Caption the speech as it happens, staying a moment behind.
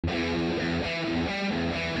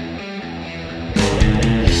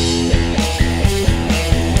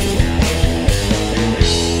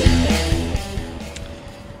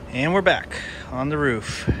And we're back on the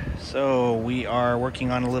roof. So we are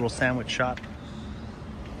working on a little sandwich shop.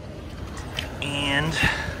 And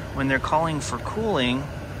when they're calling for cooling,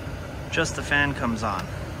 just the fan comes on.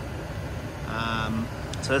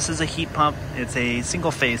 So this is a heat pump. It's a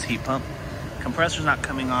single phase heat pump. Compressor's not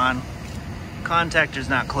coming on. Contactor's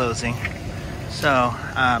not closing. So,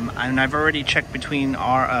 and I've already checked between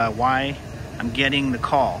our why I'm getting the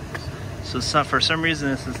call. So for some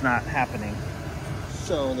reason this is not happening.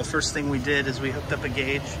 So the first thing we did is we hooked up a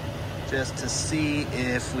gauge just to see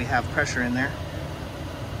if we have pressure in there,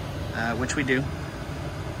 which we do,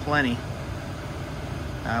 plenty.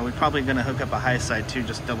 We're probably gonna hook up a high side too,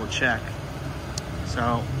 just double check.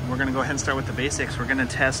 So we're gonna go ahead and start with the basics. We're gonna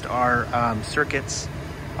test our circuits,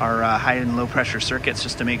 our high and low pressure circuits,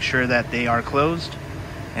 just to make sure that they are closed.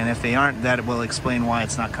 And if they aren't, that will explain why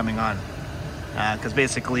it's not coming on. Because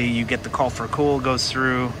basically you get the call for cool, goes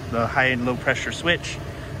through the high and low pressure switch,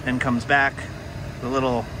 then comes back. The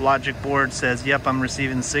little logic board says, yep, I'm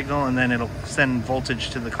receiving the signal, and then it'll send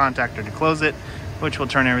voltage to the contactor to close it, which will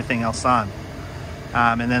turn everything else on.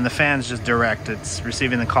 And then the fan's just direct. It's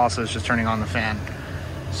receiving the call, so it's just turning on the fan.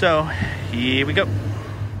 So here we go.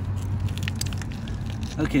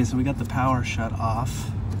 Okay, so we got the power shut off,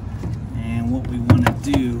 and what we want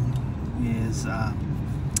to do is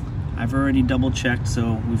I've already double checked.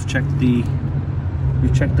 So we've checked the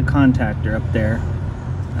contactor up there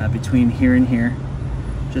between here and here,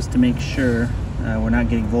 just to make sure we're not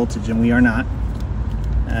getting voltage, and we are not.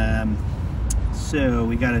 So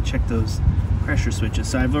we got to check those pressure switches.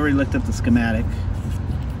 So I've already looked at the schematic,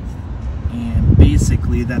 and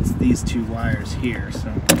basically that's these two wires here. So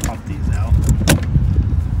I'll pop these out.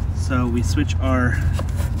 So we switch our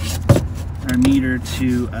meter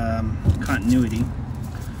to continuity.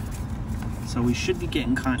 So we should be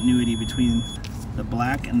getting continuity between the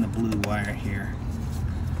black and the blue wire here.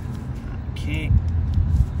 Okay.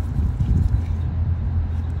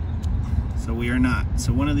 So we are not.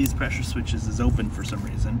 So one of these pressure switches is open for some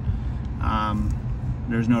reason.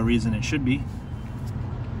 There's no reason it should be.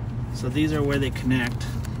 So these are where they connect.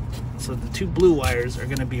 So the two blue wires are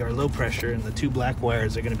going to be our low pressure, and the two black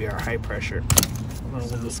wires are going to be our high pressure.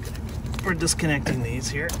 We're disconnecting these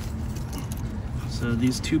here. So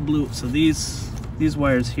these two blue, so these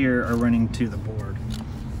wires here are running to the board.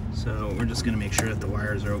 So we're just going to make sure that the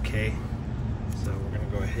wires are okay. So we're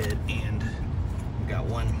going to go ahead, and we got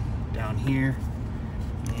one down here,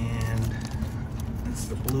 and that's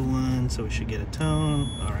the blue one, so we should get a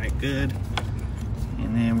tone. All right, good.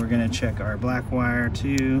 And then we're going to check our black wire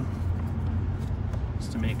too,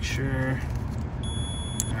 just to make sure.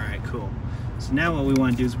 All right, cool. So now what we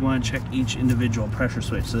want to do is we want to check each individual pressure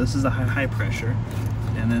switch. So this is the high pressure,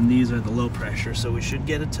 and then these are the low pressure. So we should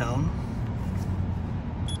get a tone.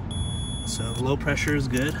 So low pressure is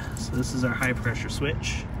good. So this is our high pressure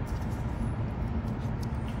switch.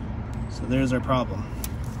 So there's our problem.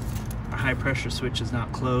 Our high pressure switch is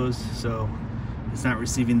not closed, so it's not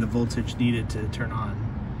receiving the voltage needed to turn on.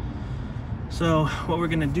 So what we're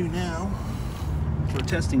going to do now, for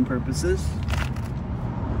testing purposes,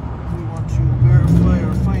 we want to verify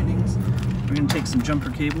our findings. We're going to take some jumper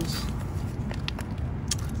cables,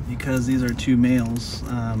 because these are two males.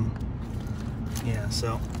 Yeah,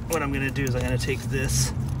 so what I'm going to do is I'm going to take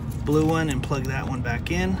this blue one and plug that one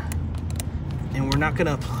back in, and we're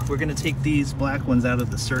going to take these black ones out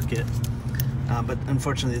of the circuit, but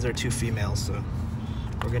unfortunately these are two females, so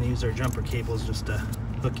we're going to use our jumper cables just to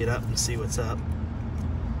hook it up and see what's up.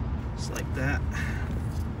 Just like that.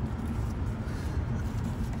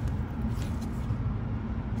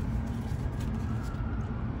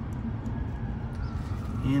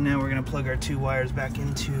 And now we're going to plug our two wires back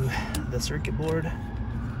into the circuit board.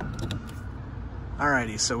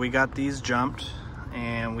 Alrighty, so we got these jumped,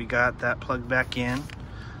 and we got that plugged back in.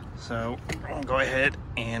 So I'll go ahead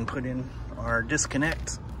and put in our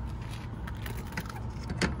disconnect.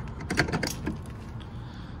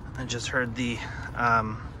 I just heard the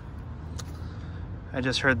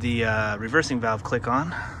reversing valve click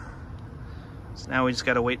on. So now we just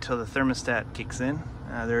got to wait till the thermostat kicks in.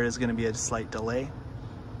 There is going to be a slight delay,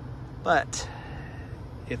 but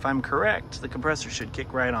if I'm correct, the compressor should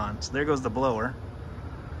kick right on. So there goes the blower.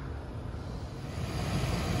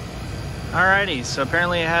 Alrighty, so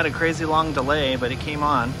apparently it had a crazy long delay, but it came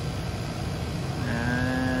on.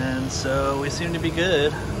 And so we seem to be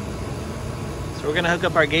good. So we're gonna hook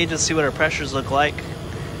up our gauges, see what our pressures look like,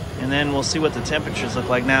 and then we'll see what the temperatures look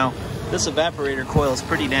like. Now, this evaporator coil is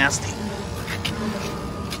pretty nasty.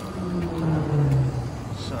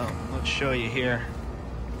 So let's show you here.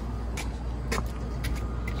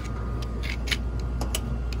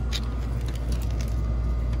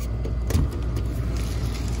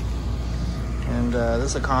 and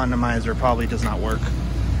this economizer probably does not work.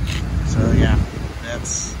 So yeah,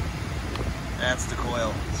 that's the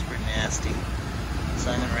coil. It's pretty nasty.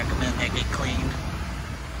 So I'm gonna recommend that get cleaned.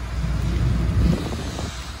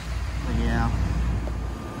 But yeah.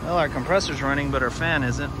 Well, our compressor's running, but our fan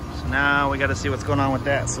isn't. So now we got to see what's going on with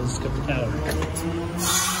that. So let's get the power.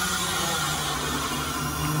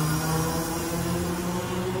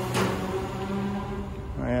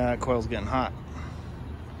 Oh yeah, that coil's getting hot.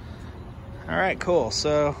 All right, cool.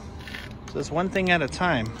 So it's one thing at a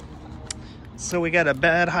time. So we got a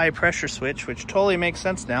bad high pressure switch, which totally makes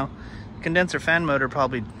sense now. Condenser fan motor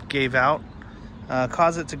probably gave out,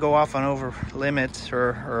 caused it to go off on over limit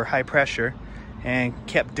or high pressure, and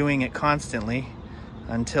kept doing it constantly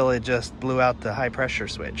until it just blew out the high pressure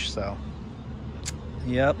switch. So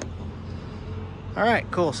yep. All right,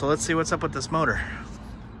 cool. So let's see what's up with this motor.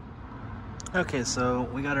 Okay, so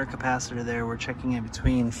we got our capacitor there. We're checking in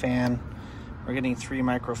between fan. We're getting 3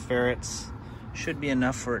 microfarads. Should be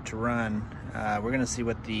enough for it to run. We're gonna see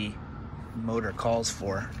what the motor calls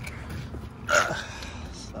for.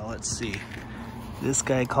 So let's see. This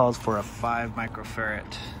guy calls for a 5 microfarad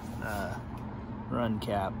run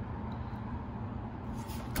cap.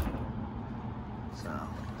 So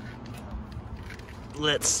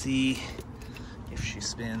let's see if she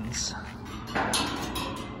spins. Yeah,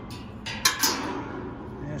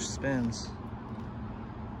 she spins.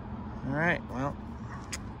 All right, well,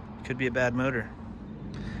 could be a bad motor.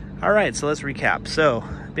 All right, so let's recap. So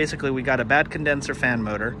basically we got a bad condenser fan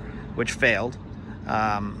motor, which failed.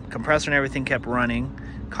 Compressor and everything kept running,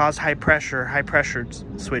 caused high pressure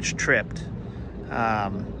switch tripped.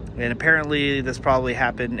 And apparently this probably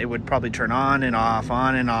happened, it would probably turn on and off,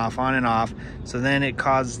 on and off, on and off. So then it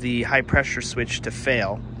caused the high pressure switch to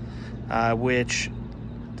fail, which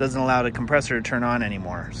doesn't allow the compressor to turn on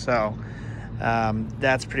anymore. So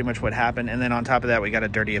that's pretty much what happened. And then on top of that, we got a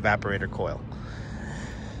dirty evaporator coil.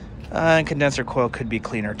 And condenser coil could be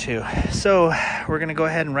cleaner too. So we're gonna go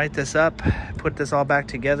ahead and write this up, put this all back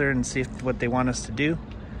together and see what they want us to do.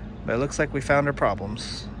 But it looks like we found our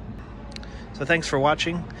problems. So thanks for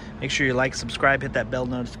watching. Make sure you like, subscribe, hit that bell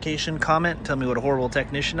notification, comment, tell me what a horrible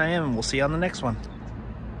technician I am, and we'll see you on the next one.